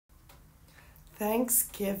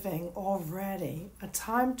Thanksgiving already, a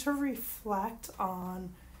time to reflect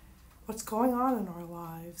on what's going on in our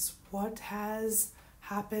lives, what has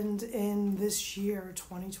happened in this year,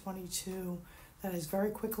 2022, that is very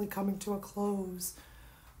quickly coming to a close.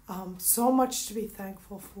 So much to be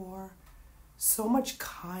thankful for, so much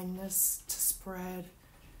kindness to spread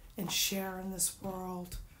and share in this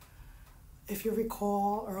world. If you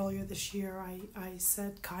recall, earlier this year, I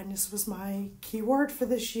said kindness was my key word for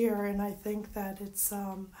this year, and I think that it's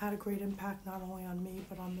had a great impact not only on me,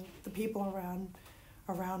 but on the people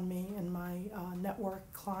around me and my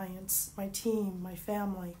network clients, my team, my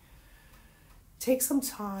family. Take some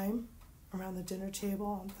time around the dinner table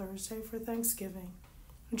on Thursday for Thanksgiving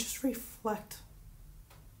and just reflect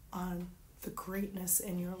on the greatness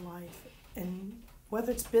in your life, and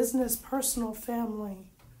whether it's business, personal, family,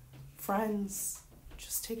 friends,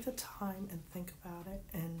 just take the time and think about it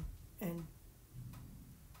and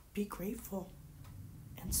be grateful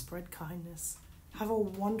and spread kindness. Have a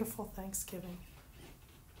wonderful Thanksgiving.